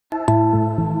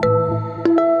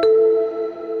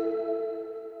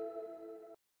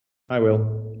Hi, Will.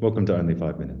 Welcome to Only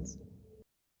 5 Minutes.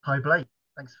 Hi, Blake.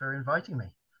 Thanks for inviting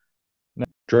me.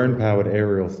 Drone-powered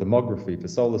aerial thermography for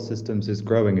solar systems is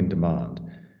growing in demand.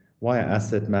 Why are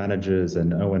asset managers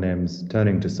and O&Ms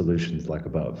turning to solutions like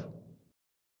above?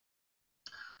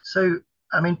 So,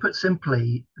 put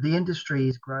simply, the industry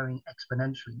is growing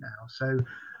exponentially now. So,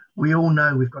 we all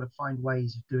know we've got to find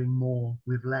ways of doing more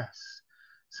with less.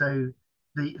 So,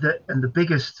 the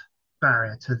biggest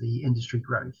barrier to the industry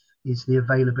growth is the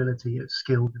availability of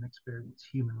skilled and experienced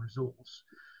human resource.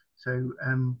 So,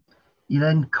 you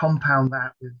then compound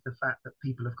that with the fact that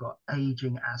people have got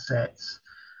aging assets.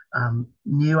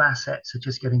 New assets are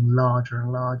just getting larger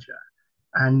and larger,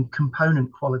 and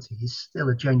component quality is still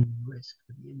a genuine risk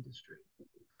for the industry.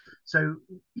 So,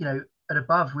 at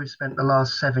Above, we've spent the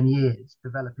last 7 years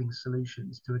developing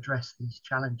solutions to address these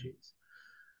challenges.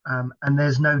 And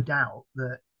there's no doubt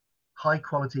that high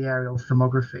quality aerial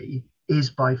thermography is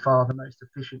by far the most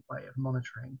efficient way of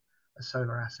monitoring a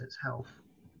solar asset's health.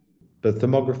 But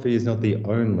thermography is not the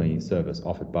only service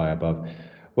offered by above.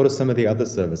 What are some of the other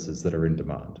services that are in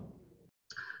demand?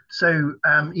 So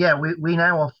we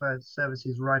now offer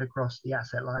services right across the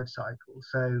asset life cycle.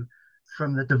 So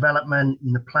from the development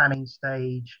and the planning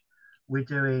stage, we're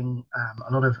doing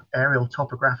a lot of aerial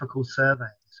topographical surveying.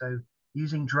 So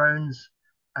using drones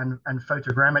and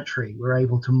photogrammetry, we're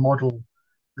able to model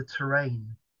the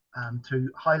terrain to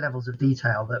high levels of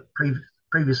detail that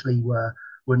previously were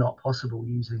not possible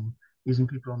using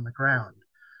people on the ground.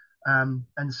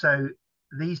 And so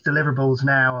these deliverables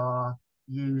now are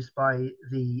used by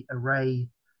the array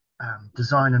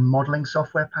design and modeling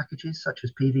software packages such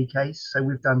as PVCase. So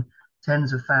we've done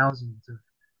tens of thousands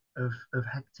of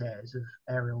hectares of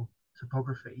aerial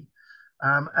topography.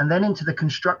 And then into the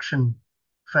construction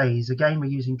phase, again, we're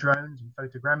using drones and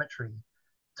photogrammetry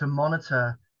to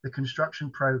monitor the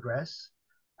construction progress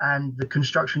and the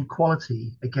construction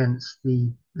quality against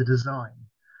the design.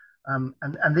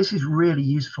 And this is really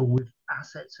useful with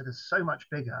assets that are so much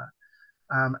bigger,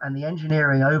 and the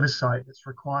engineering oversight that's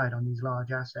required on these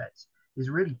large assets is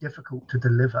really difficult to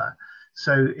deliver.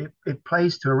 So it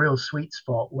plays to a real sweet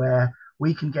spot where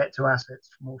we can get to assets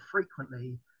more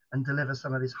frequently and deliver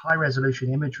some of this high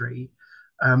resolution imagery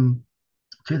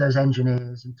to those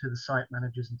engineers and to the site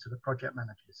managers and to the project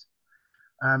managers.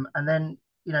 And then,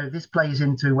 this plays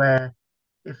into where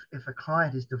if a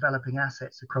client is developing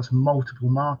assets across multiple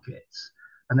markets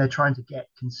and they're trying to get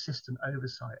consistent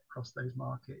oversight across those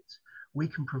markets, we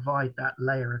can provide that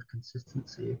layer of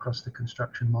consistency across the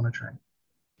construction monitoring.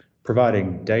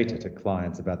 Providing data to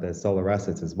clients about their solar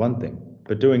assets is one thing,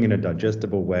 but doing it in a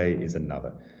digestible way is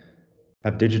another.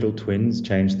 Have digital twins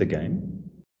changed the game?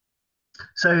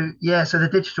 So the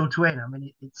digital twin,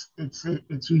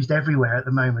 it's used everywhere at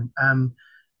the moment.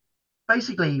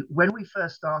 Basically, when we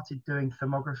first started doing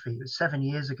thermography, it was 7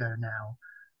 years ago now.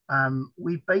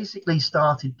 We basically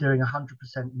started doing 100%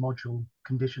 module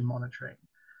condition monitoring.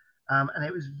 And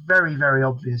it was very, very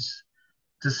obvious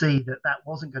to see that that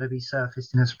wasn't going to be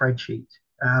surfaced in a spreadsheet.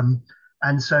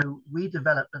 And so we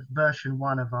developed a version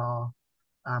one of our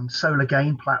solar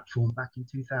gain platform back in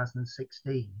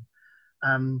 2016.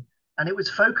 And it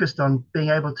was focused on being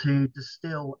able to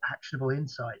distill actionable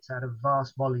insights out of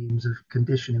vast volumes of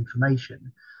condition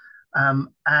information.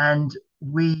 And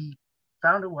we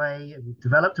found a way, and we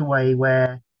developed a way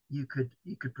where you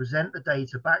could present the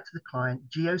data back to the client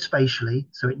geospatially,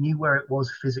 so it knew where it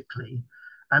was physically,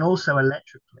 and also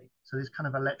electrically. So this kind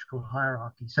of electrical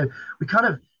hierarchy. So we kind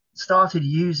of started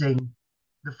using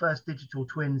the first digital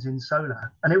twins in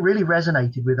solar, and it really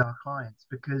resonated with our clients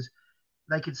because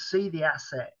they could see the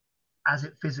asset as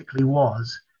it physically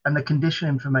was and the condition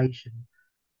information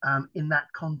in that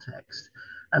context.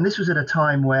 And this was at a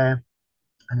time where,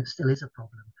 and it still is a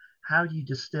problem, how do you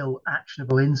distill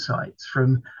actionable insights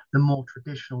from the more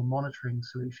traditional monitoring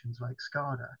solutions like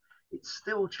SCADA? It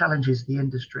still challenges the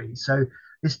industry. So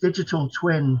this digital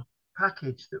twin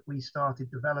package that we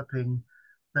started developing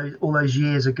all those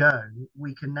years ago,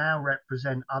 we can now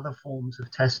represent other forms of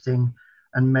testing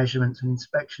and measurements and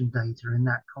inspection data in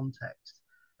that context.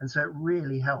 And so it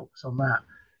really helps on that,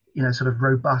 sort of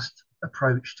robust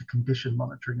approach to condition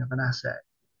monitoring of an asset.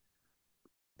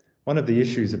 One of the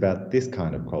issues about this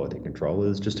kind of quality control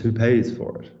is just who pays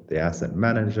for it, the asset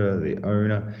manager, the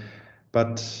owner.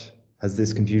 But has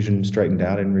this confusion straightened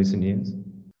out in recent years?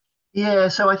 Yeah,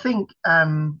 so I think, at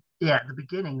the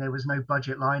beginning, there was no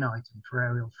budget line item for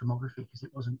aerial thermography because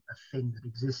it wasn't a thing that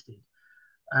existed.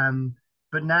 Um,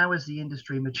 but now, as the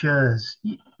industry matures,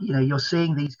 you're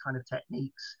seeing these kind of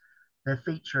techniques. They're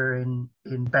feature in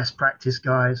best practice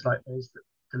guides like those that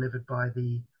delivered by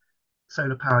the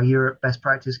Solar Power Europe best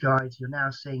practice guides. You're now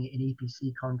seeing it in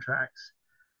EPC contracts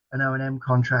and O&M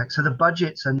contracts. So the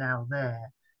budgets are now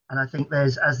there. And I think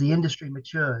there's, as the industry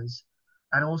matures,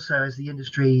 and also as the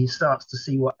industry starts to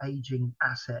see what aging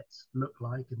assets look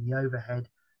like and the overhead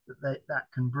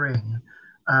that can bring,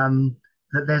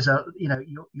 that there's a,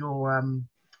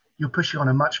 you're pushing on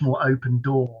a much more open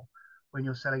door when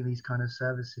you're selling these kind of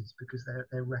services because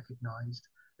they're recognized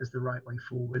as the right way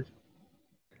forward.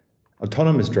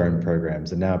 Autonomous drone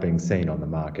programs are now being seen on the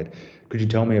market. Could you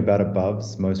tell me about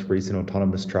Above's most recent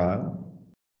autonomous trial?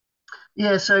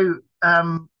 Yeah, so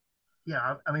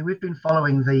yeah, I mean, we've been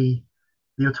following the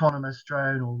autonomous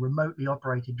drone or remotely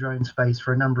operated drone space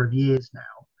for a number of years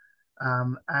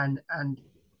now, and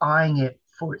eyeing it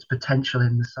for its potential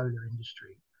in the solar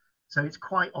industry. So it's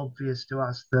quite obvious to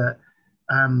us that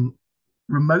um,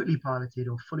 remotely piloted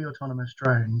or fully autonomous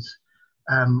drones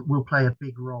will play a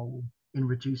big role in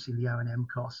reducing the O&M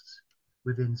costs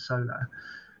within solar.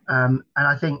 And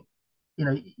I think,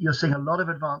 you're seeing a lot of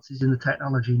advances in the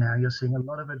technology now. You're seeing a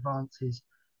lot of advances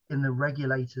in the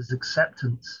regulators'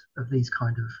 acceptance of these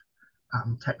kind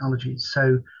of technologies.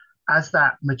 So as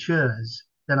that matures,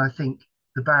 then I think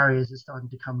the barriers are starting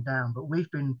to come down. But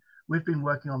we've been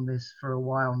working on this for a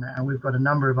while now. We've got a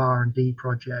number of R&D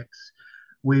projects.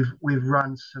 We've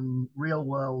run some real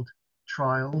world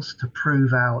trials to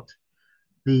prove out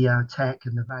the tech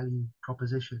and the value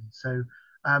proposition. So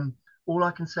all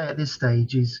I can say at this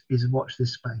stage is watch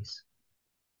this space.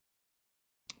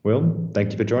 Will,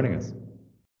 thank you for joining us.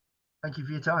 Thank you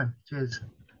for your time. Cheers.